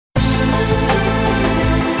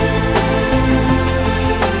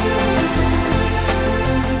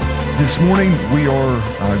morning we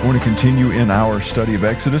are going to continue in our study of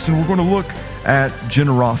Exodus, and we're going to look at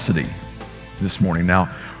generosity this morning.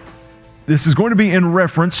 Now, this is going to be in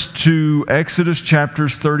reference to Exodus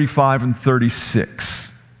chapters 35 and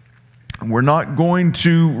 36. We're not going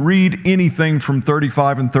to read anything from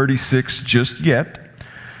 35 and 36 just yet,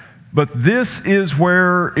 but this is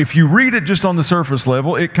where, if you read it just on the surface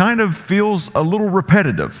level, it kind of feels a little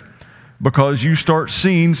repetitive, because you start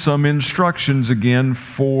seeing some instructions again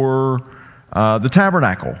for the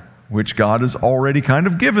tabernacle, which God has already kind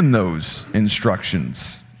of given those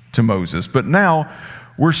instructions to Moses. But now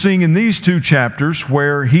we're seeing in these two chapters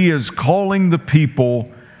where he is calling the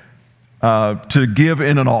people to give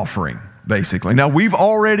in an offering, basically. Now, we've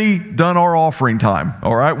already done our offering time,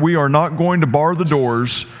 all right? We are not going to bar the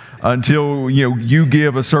doors until you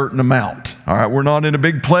give a certain amount. All right, we're not in a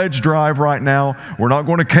big pledge drive right now. We're not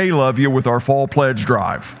going to K-Love you with our fall pledge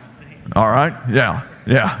drive. All right? Yeah.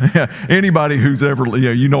 Anybody who's ever,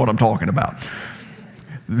 you know what I'm talking about.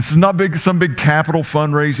 This is not some big capital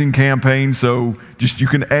fundraising campaign, so just you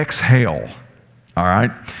can exhale. All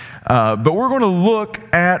right? But we're going to look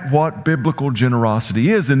at what biblical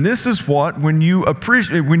generosity is, and this is what, when you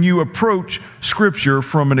approach Scripture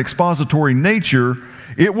from an expository nature,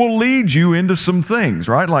 it will lead you into some things,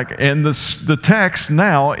 right? And the text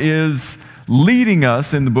now is leading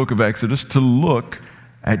us in the book of Exodus to look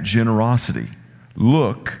at generosity,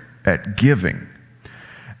 look at giving.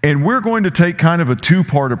 And we're going to take kind of a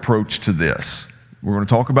two-part approach to this. We're going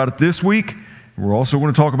to talk about it this week. We're also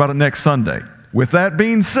going to talk about it next Sunday. With that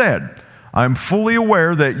being said, I'm fully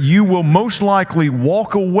aware that you will most likely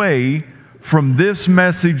walk away from this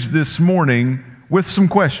message this morning with some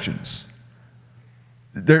questions.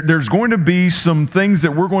 There's going to be some things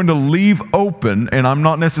that we're going to leave open, and I'm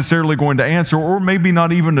not necessarily going to answer, or maybe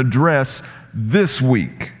not even address this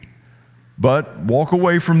week. But walk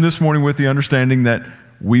away from this morning with the understanding that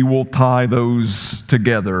we will tie those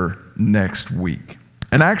together next week.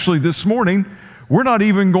 And actually, this morning, we're not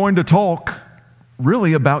even going to talk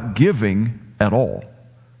really about giving at all.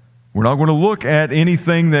 We're not going to look at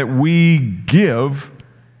anything that we give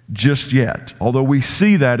just yet, although we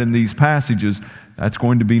see that in these passages. That's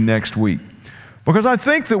going to be next week. Because I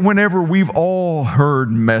think that whenever we've all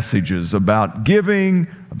heard messages about giving,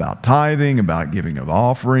 about tithing, about giving of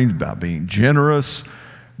offerings, about being generous,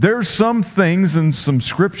 there's some things and some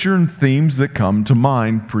scripture and themes that come to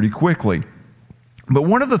mind pretty quickly. But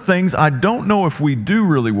one of the things I don't know if we do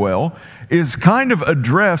really well is kind of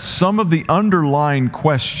address some of the underlying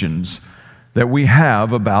questions that we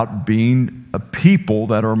have about being a people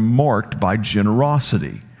that are marked by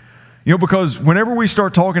generosity. Because whenever we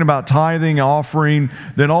start talking about tithing, offering,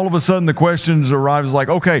 then all of a sudden the questions arrive like,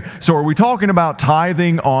 okay, so are we talking about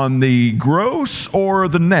tithing on the gross or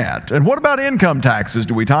the net? And what about income taxes?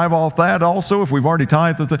 Do we tithe off that also if we've already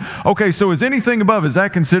tithed? Okay, so is anything above, is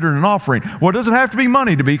that considered an offering? Well, it doesn't have to be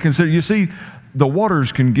money to be considered. You see, the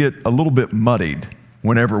waters can get a little bit muddied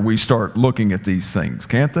whenever we start looking at these things,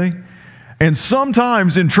 can't they? And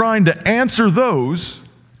sometimes in trying to answer those,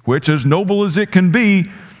 which as noble as it can be,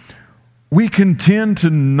 we can tend to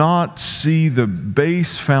not see the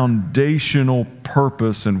base foundational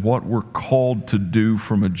purpose and what we're called to do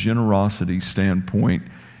from a generosity standpoint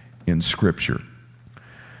in Scripture.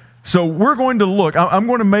 So we're going to look, I'm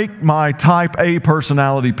going to make my type A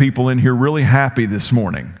personality people in here really happy this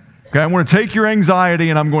morning. Okay, I'm going to take your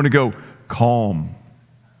anxiety and I'm going to go calm.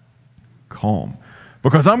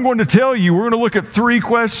 Because I'm going to tell you, we're going to look at 3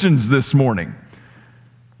 questions this morning.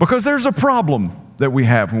 Because there's a problem that we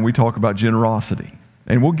have when we talk about generosity.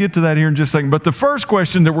 And we'll get to that here in just a second. But the first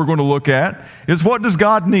question that we're going to look at is, what does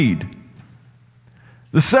God need?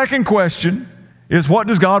 The second question is, what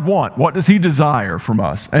does God want? What does He desire from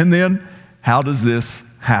us? And then, how does this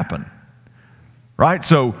happen? Right?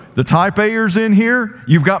 So the type A'ers in here,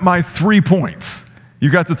 you've got my 3 points.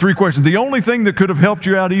 You've got the 3 questions. The only thing that could have helped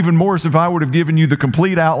you out even more is if I would have given you the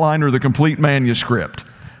complete outline or the complete manuscript.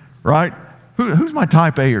 Right? Who's my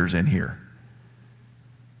type A'ers in here?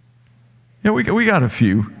 Yeah, we got a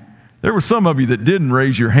few. There were some of you that didn't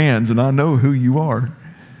raise your hands, and I know who you are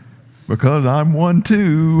because I'm one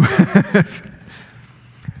too.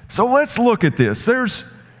 So let's look at this. There's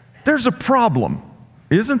a problem,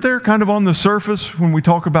 isn't there, kind of on the surface when we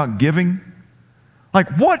talk about giving?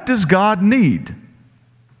 Like, what does God need?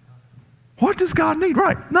 What does God need?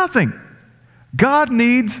 Right, nothing. God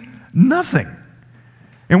needs nothing.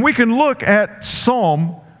 And we can look at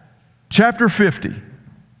Psalm chapter 50,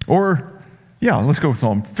 let's go with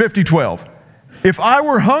Psalm 50:12. If I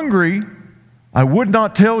were hungry, I would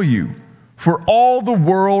not tell you, for all the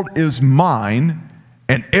world is mine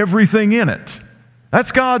and everything in it.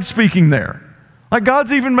 That's God speaking there. Like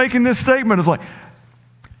God's even making this statement of like,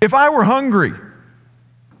 if I were hungry,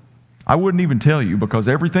 I wouldn't even tell you because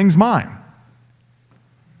everything's mine.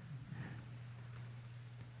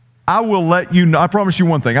 I will let you know, I promise you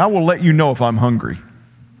one thing, I will let you know if I'm hungry.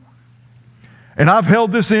 And I've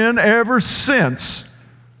held this in ever since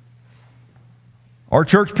our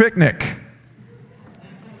church picnic.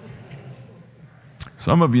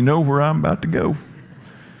 Some of you know where I'm about to go.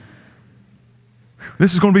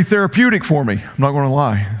 This is going to be therapeutic for me. I'm not going to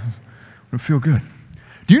lie. It's going to feel good.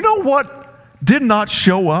 Do you know what did not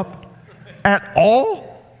show up at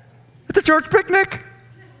all at the church picnic?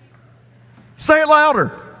 Say it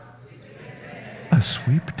louder. A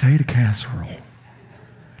sweet potato casserole.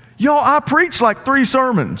 Y'all, I preached like 3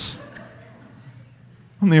 sermons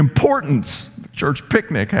on the importance of the church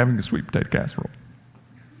picnic having a sweet potato casserole.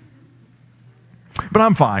 But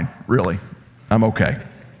I'm fine, really. I'm okay.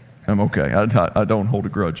 I don't hold a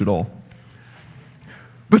grudge at all.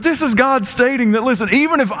 But this is God stating that, listen,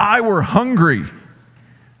 even if I were hungry,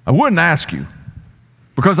 I wouldn't ask you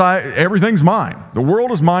because everything's mine. The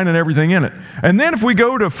world is mine and everything in it. And then if we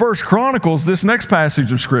go to 1 Chronicles, this next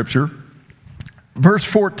passage of Scripture, verse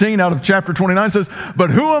 14 out of chapter 29 says,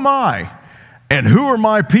 "But who am I and who are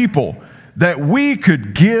my people that we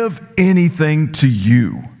could give anything to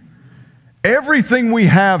you? Everything we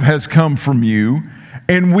have has come from you,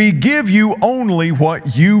 and we give you only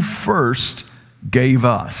what you first gave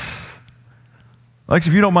us." Alex,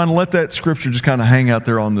 if you don't mind, let that scripture just kind of hang out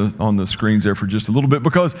there on the screens there for just a little bit,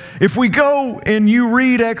 because if we go and you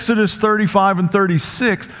read Exodus 35 and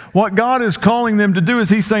 36, what God is calling them to do is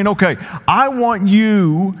He's saying, okay, I want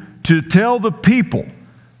you to tell the people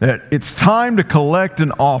that it's time to collect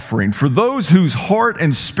an offering for those whose heart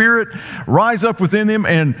and spirit rise up within them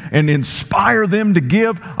and inspire them to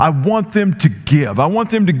give. I want them to give. I want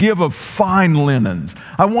them to give of fine linens.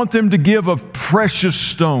 I want them to give of precious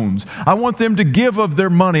stones. I want them to give of their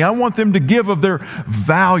money. I want them to give of their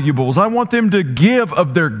valuables. I want them to give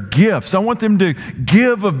of their gifts. I want them to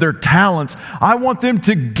give of their talents. I want them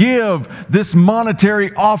to give this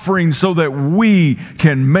monetary offering so that we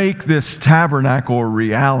can make this tabernacle a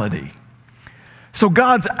reality. So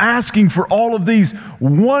God's asking for all of these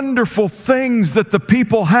wonderful things that the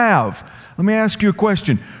people have. Let me ask you a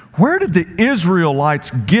question. Where did the Israelites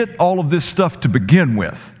get all of this stuff to begin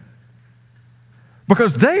with?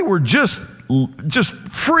 Because they were just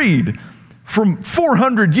freed from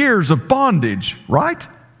 400 years of bondage, right?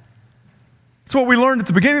 That's what we learned at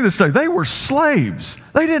the beginning of this study. They were slaves.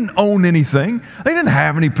 They didn't own anything. They didn't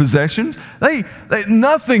have any possessions.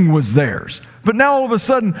 Nothing was theirs. But now all of a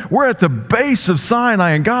sudden, we're at the base of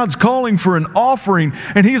Sinai, and God's calling for an offering,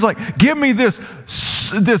 and He's like, give me this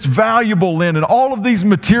valuable linen, all of these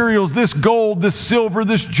materials, this gold, this silver,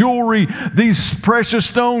 this jewelry, these precious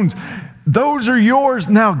stones. Those are yours.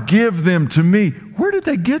 Now give them to me. Where did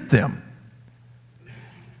they get them?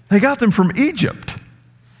 They got them from Egypt.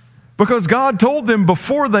 Because God told them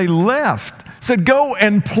before they left, said, go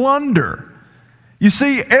and plunder. You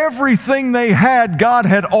see, everything they had, God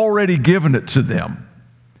had already given it to them.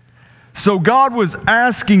 So God was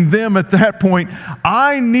asking them at that point,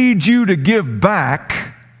 I need you to give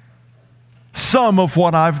back some of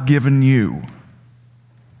what I've given you.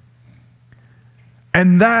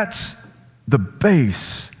 And that's the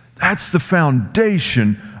base, that's the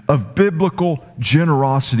foundation of biblical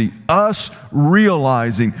generosity. Us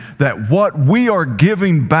realizing that what we are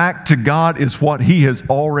giving back to God is what He has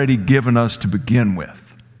already given us to begin with.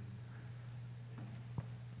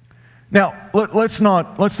 Now, let's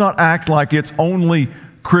not act like it's only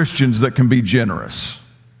Christians that can be generous.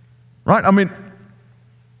 Right? I mean,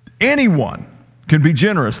 anyone can be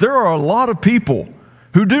generous. There are a lot of people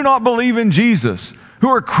who do not believe in Jesus who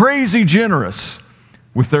are crazy generous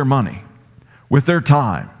with their money, with their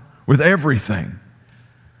time, with everything.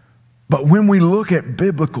 But when we look at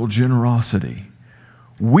biblical generosity,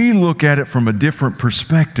 we look at it from a different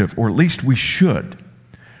perspective, or at least we should.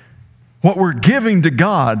 What we're giving to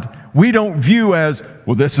God, we don't view as,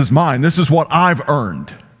 well, this is mine. This is what I've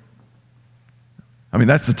earned. I mean,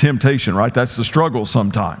 that's the temptation, right? That's the struggle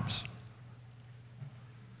sometimes.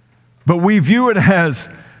 But we view it as,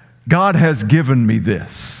 God has given me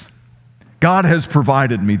this. God has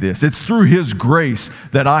provided me this. It's through His grace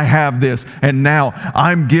that I have this, and now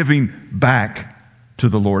I'm giving back to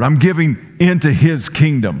the Lord. I'm giving into His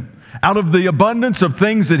kingdom. Out of the abundance of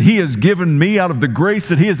things that He has given me, out of the grace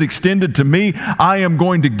that He has extended to me, I am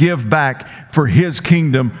going to give back for His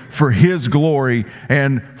kingdom, for His glory,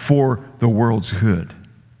 and for the world's good.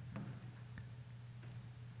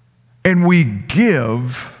 And we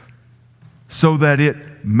give so that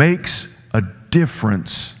it makes a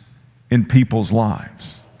difference in people's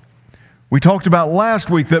lives. We talked about last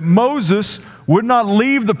week that Moses would not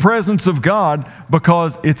leave the presence of God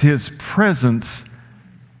because it's His presence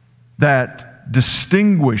that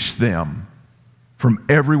distinguished them from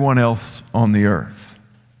everyone else on the earth.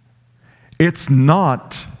 It's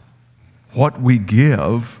not what we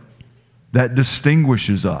give that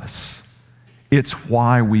distinguishes us. It's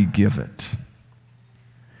why we give it.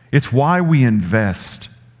 It's why we invest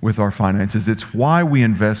with our finances. It's why we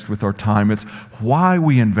invest with our time. It's why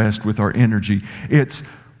we invest with our energy. It's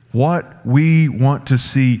what we want to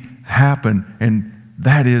see happen, and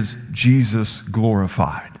that is Jesus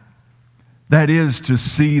glorified. That is to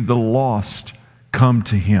see the lost come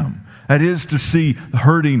to Him. That is to see the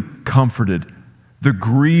hurting comforted, the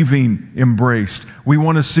grieving embraced. We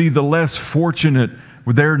want to see the less fortunate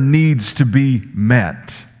with their needs to be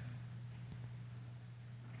met.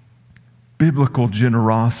 Biblical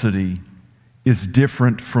generosity is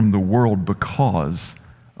different from the world because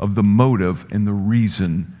of the motive and the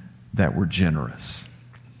reason that we're generous.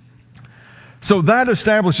 So that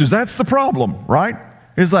establishes, that's the problem, right?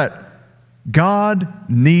 Is that God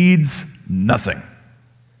needs nothing.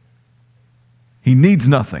 He needs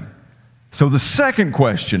nothing. So the second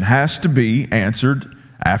question has to be answered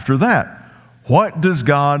after that. What does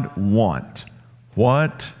God want?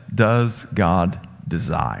 What does God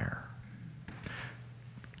desire?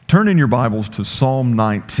 Turn in your Bibles to Psalm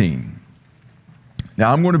 19.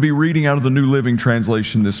 Now, I'm going to be reading out of the New Living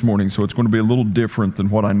Translation this morning, so it's going to be a little different than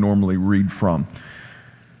what I normally read from.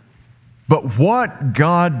 But what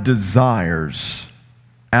God desires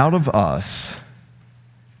out of us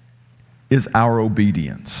is our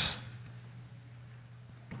obedience.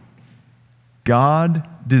 God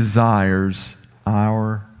desires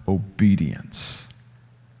our obedience.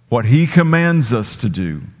 What He commands us to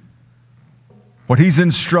do, what He's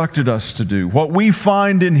instructed us to do, what we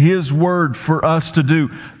find in His Word for us to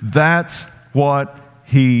do, that's what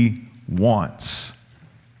He wants.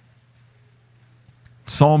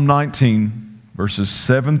 Psalm 19, verses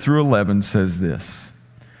 7 through 11 says this: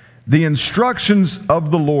 "The instructions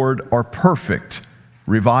of the Lord are perfect,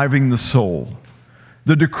 reviving the soul.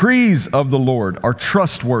 The decrees of the Lord are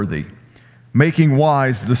trustworthy, making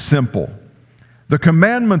wise the simple. The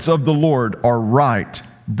commandments of the Lord are right,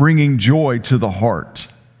 bringing joy to the heart.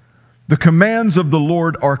 The commands of the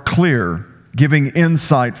Lord are clear, giving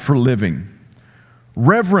insight for living.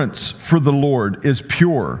 Reverence for the Lord is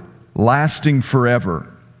pure, lasting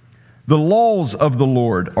forever. The laws of the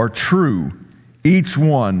Lord are true, each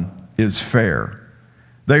one is fair.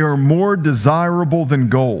 They are more desirable than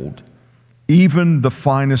gold, even the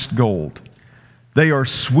finest gold. They are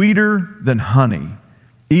sweeter than honey,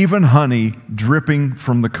 even honey dripping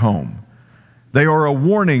from the comb. They are a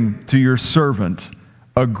warning to your servant,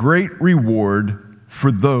 a great reward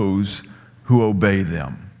for those who obey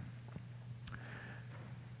them."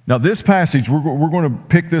 Now this passage, we're going to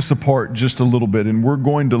pick this apart just a little bit, and we're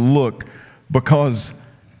going to look because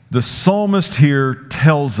the psalmist here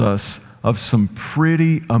tells us of some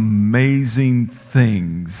pretty amazing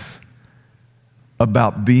things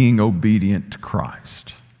about being obedient to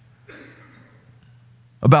Christ,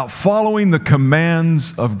 about following the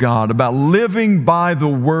commands of God, about living by the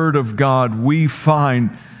Word of God. We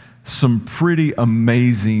find some pretty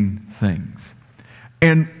amazing things.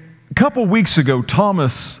 And a couple weeks ago,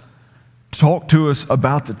 Thomas talked to us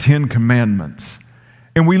about the Ten Commandments.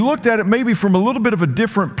 And we looked at it maybe from a little bit of a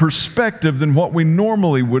different perspective than what we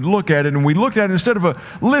normally would look at it. And we looked at it instead of a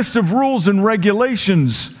list of rules and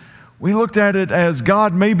regulations, we looked at it as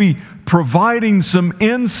God maybe providing some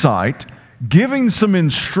insight, giving some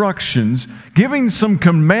instructions, giving some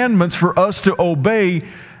commandments for us to obey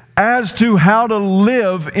as to how to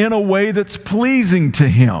live in a way that's pleasing to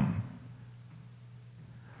Him.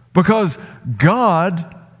 Because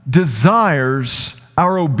God desires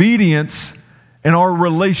our obedience and our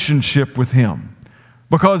relationship with Him.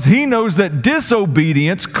 Because He knows that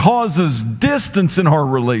disobedience causes distance in our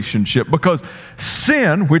relationship. Because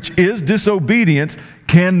sin, which is disobedience,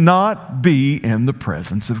 cannot be in the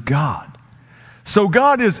presence of God. So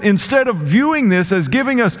God is, instead of viewing this as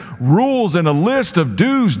giving us rules and a list of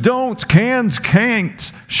do's, don'ts, cans,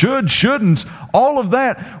 can'ts, should, shouldn'ts, all of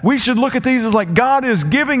that, we should look at these as like God is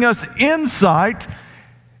giving us insight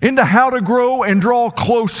into how to grow and draw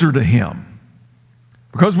closer to Him.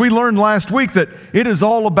 Because we learned last week that it is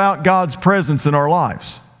all about God's presence in our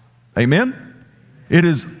lives. Amen? It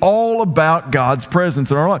is all about God's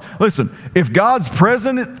presence in our life. Listen, if God's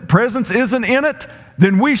presence isn't in it,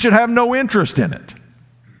 then we should have no interest in it.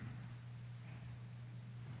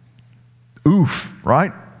 Oof,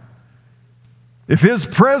 right? If His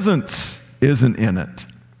presence isn't in it,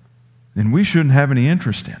 then we shouldn't have any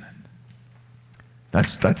interest in it.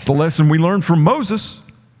 That's the lesson we learned from Moses.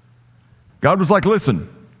 God was like, listen,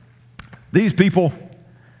 these people,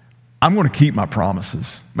 I'm going to keep my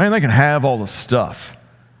promises. Man, they can have all the stuff,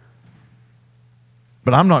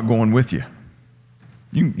 but I'm not going with you.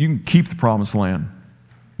 You can keep the promised land.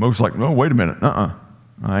 Moses is like, no, wait a minute.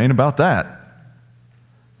 I ain't about that.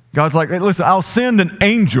 God's like, hey, listen, I'll send an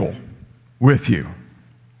angel with you.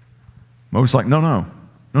 Moses is like, no.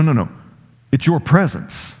 It's your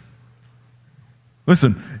presence.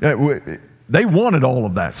 Listen, they wanted all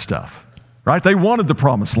of that stuff, right? They wanted the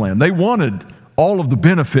promised land. They wanted all of the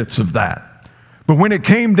benefits of that. But when it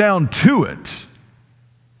came down to it,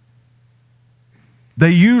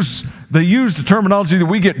 they use the terminology that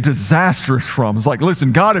we get disastrous from. It's like,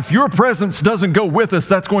 listen, God, if your presence doesn't go with us,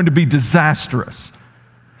 that's going to be disastrous.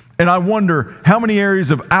 And I wonder how many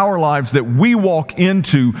areas of our lives that we walk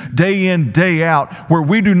into day in, day out, where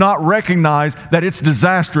we do not recognize that it's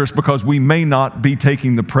disastrous because we may not be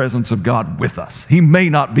taking the presence of God with us. He may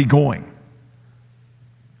not be going.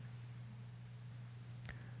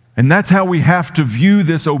 And that's how we have to view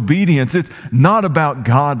this obedience. It's not about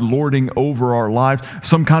God lording over our lives,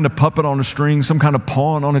 some kind of puppet on a string, some kind of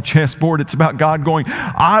pawn on a chessboard. It's about God going,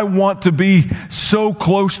 I want to be so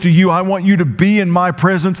close to you. I want you to be in my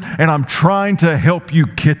presence, and I'm trying to help you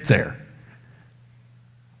get there.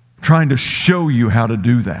 I'm trying to show you how to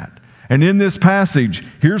do that. And in this passage,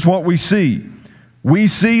 here's what we see. We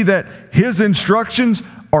see that his instructions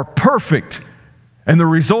are perfect, and the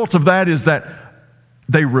result of that is that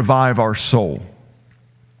they revive our soul.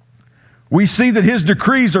 We see that his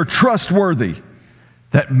decrees are trustworthy,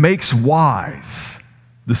 that makes wise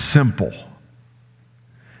the simple.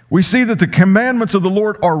 We see that the commandments of the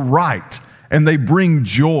Lord are right, and they bring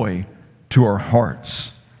joy to our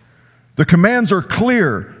hearts. The commands are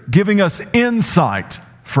clear, giving us insight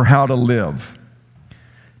for how to live.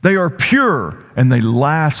 They are pure, and they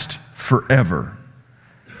last forever.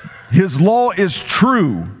 His law is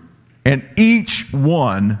true, and each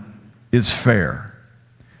one is fair.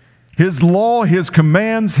 His law, his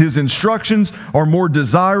commands, his instructions are more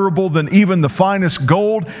desirable than even the finest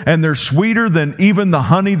gold, and they're sweeter than even the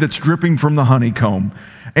honey that's dripping from the honeycomb.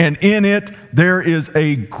 And in it, there is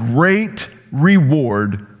a great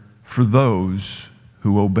reward for those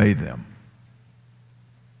who obey them.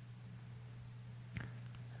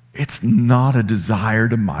 It's not a desire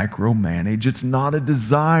to micromanage. It's not a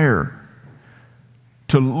desire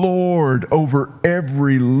to lord over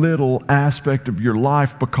every little aspect of your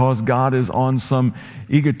life because God is on some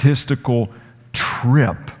egotistical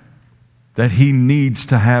trip that he needs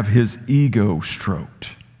to have his ego stroked.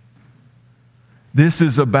 This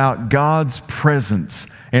is about God's presence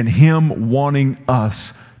and him wanting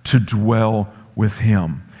us to dwell with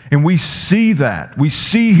him. And we see that. We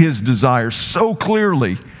see his desire so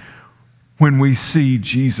clearly when we see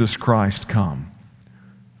Jesus Christ come.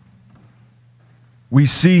 We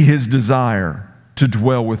see his desire to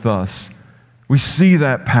dwell with us. We see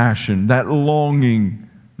that passion, that longing,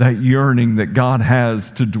 that yearning that God has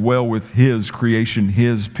to dwell with his creation,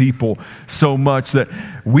 his people, so much that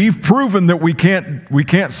we've proven that we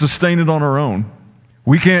can't sustain it on our own.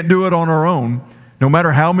 We can't do it on our own, no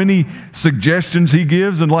matter how many suggestions he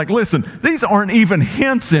gives. And listen, these aren't even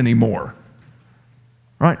hints anymore.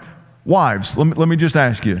 Right? Wives, let me just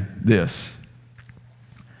ask you this.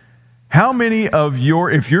 How many of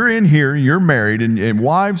if you're in here, you're married, and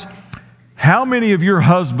wives, how many of your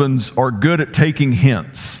husbands are good at taking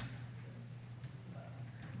hints?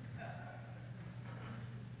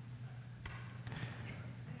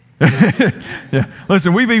 Yeah.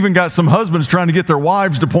 Listen, we've even got some husbands trying to get their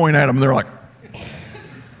wives to point at them. They're like,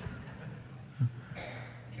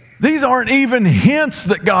 these aren't even hints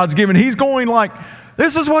that God's given. He's going like,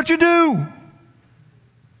 this is what you do.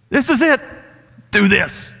 This is it. Do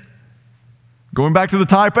this. Going back to the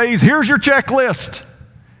type A's, here's your checklist.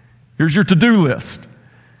 Here's your to-do list.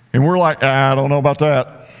 And we're like, I don't know about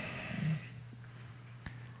that.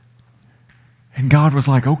 And God was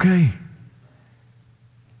like, okay.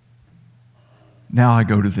 Now I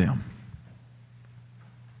go to them.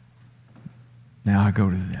 Now I go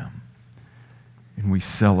to them. And we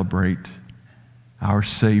celebrate our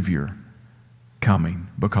Savior coming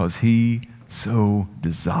because he so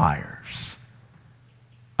desires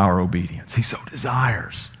our obedience. He so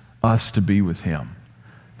desires us to be with him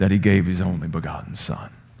that he gave his only begotten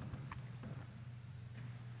Son.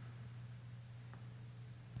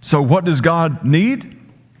 So what does God need?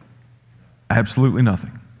 Absolutely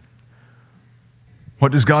nothing.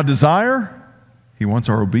 What does God desire? He wants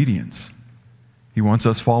our obedience. He wants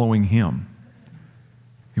us following him.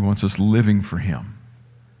 He wants us living for Him.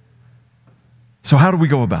 So how do we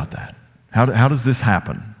go about that? How does this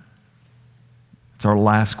happen? It's our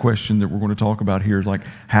last question that we're going to talk about here. Is like,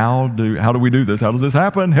 how do we do this? How does this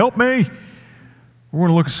happen? Help me. We're going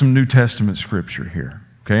to look at some New Testament scripture here.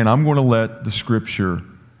 Okay, and I'm going to let the scripture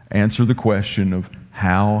answer the question of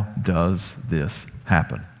how does this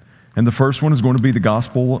happen? And the first one is going to be the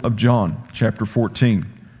Gospel of John, chapter 14.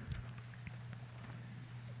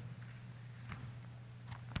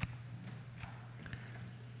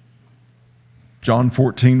 John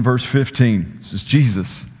 14, verse 15. This is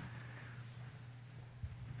Jesus.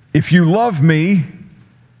 If you love me,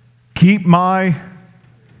 keep my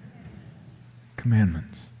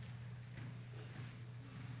commandments.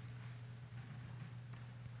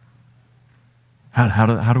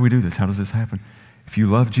 How do we do this? How does this happen? If you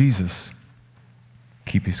love Jesus,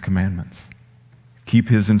 keep His commandments. Keep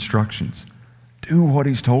His instructions. Do what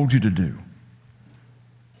He's told you to do.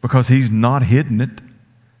 Because He's not hidden it.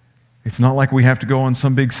 It's not like we have to go on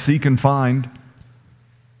some big seek and find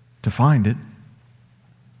to find it.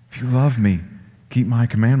 If you love me, keep my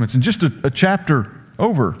commandments. And just a chapter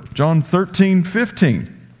over, John 13,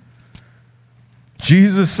 15.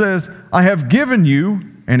 Jesus says, I have given you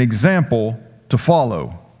an example to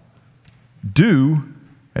follow. Do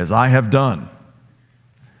as I have done.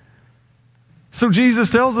 So Jesus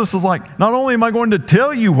tells us, is like, not only am I going to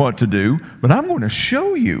tell you what to do, but I'm going to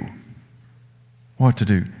show you what to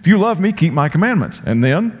do. If you love me, keep my commandments. And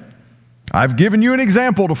then, I've given you an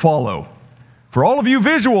example to follow. For all of you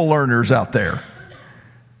visual learners out there,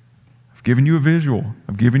 I've given you a visual.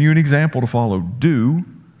 I've given you an example to follow. Do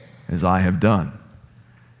as I have done.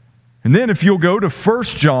 And then if you'll go to 1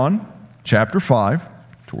 John chapter 5,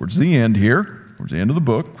 towards the end here, towards the end of the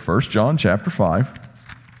book, 1 John chapter 5,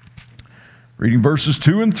 reading verses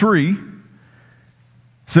 2 and 3,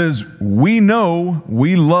 says, we know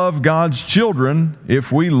we love God's children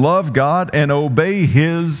if we love God and obey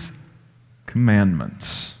His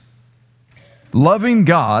commandments. Loving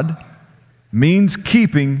God means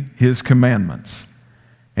keeping His commandments.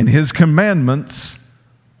 And His commandments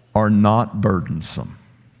are not burdensome.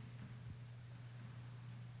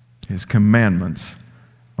 His commandments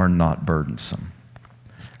are not burdensome.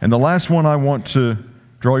 And the last one I want to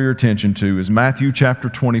draw your attention to is Matthew chapter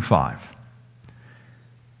 25.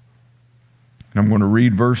 And I'm going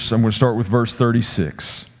to start with verse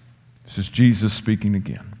 36. This is Jesus speaking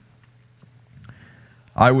again.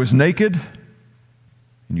 I was naked,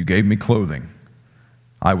 and you gave me clothing.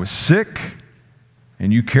 I was sick,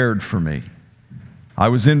 and you cared for me. I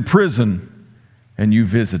was in prison, and you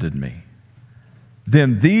visited me.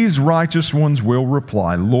 Then these righteous ones will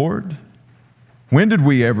reply, Lord, when did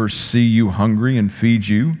we ever see you hungry and feed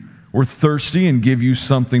you, or thirsty and give you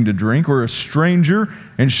something to drink, or a stranger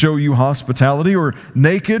and show you hospitality, or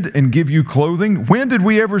naked and give you clothing? When did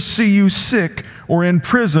we ever see you sick or in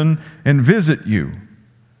prison and visit you?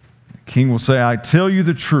 The king will say, I tell you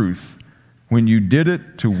the truth, when you did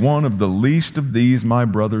it to one of the least of these, my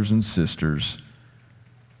brothers and sisters,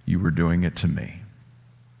 you were doing it to me.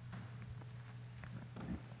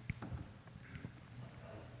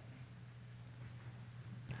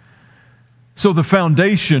 So the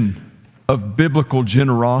foundation of biblical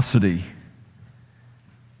generosity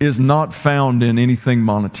is not found in anything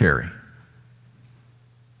monetary.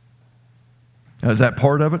 Now, is that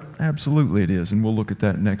part of it? Absolutely it is, and we'll look at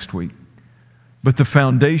that next week. But the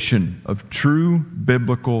foundation of true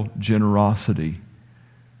biblical generosity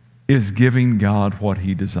is giving God what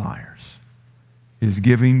He desires, is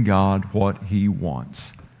giving God what He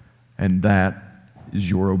wants, and that is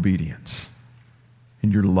your obedience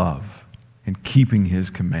and your love and keeping His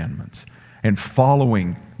commandments and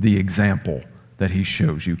following the example that He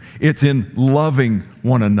shows you. It's in loving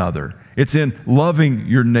one another. It's in loving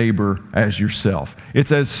your neighbor as yourself.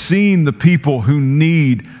 It's as seeing the people who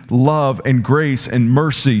need love and grace and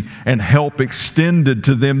mercy and help extended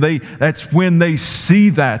to them. That's when they see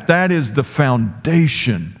that. That is the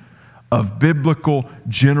foundation of biblical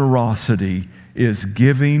generosity, is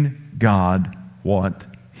giving God what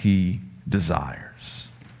He desires.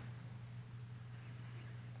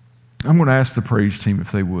 I'm going to ask the praise team,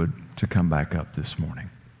 if they would, to come back up this morning.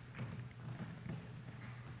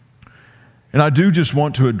 And I do just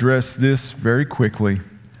want to address this very quickly.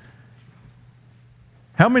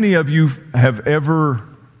 How many of you have ever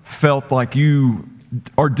felt like you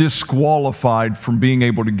are disqualified from being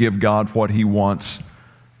able to give God what He wants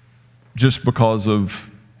just because of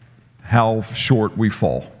how short we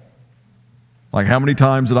fall? Like, how many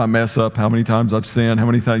times did I mess up? How many times I've sinned? How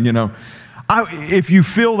many times, if you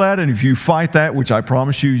feel that and if you fight that, which I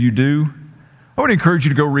promise you, you do, I would encourage you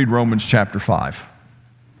to go read Romans chapter 5.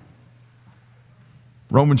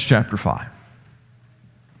 Romans chapter 5.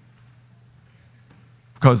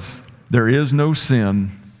 Because there is no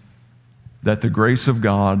sin that the grace of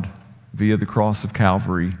God via the cross of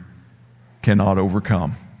Calvary cannot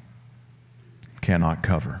overcome, cannot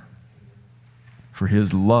cover. For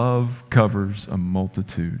his love covers a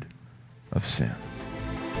multitude of sins.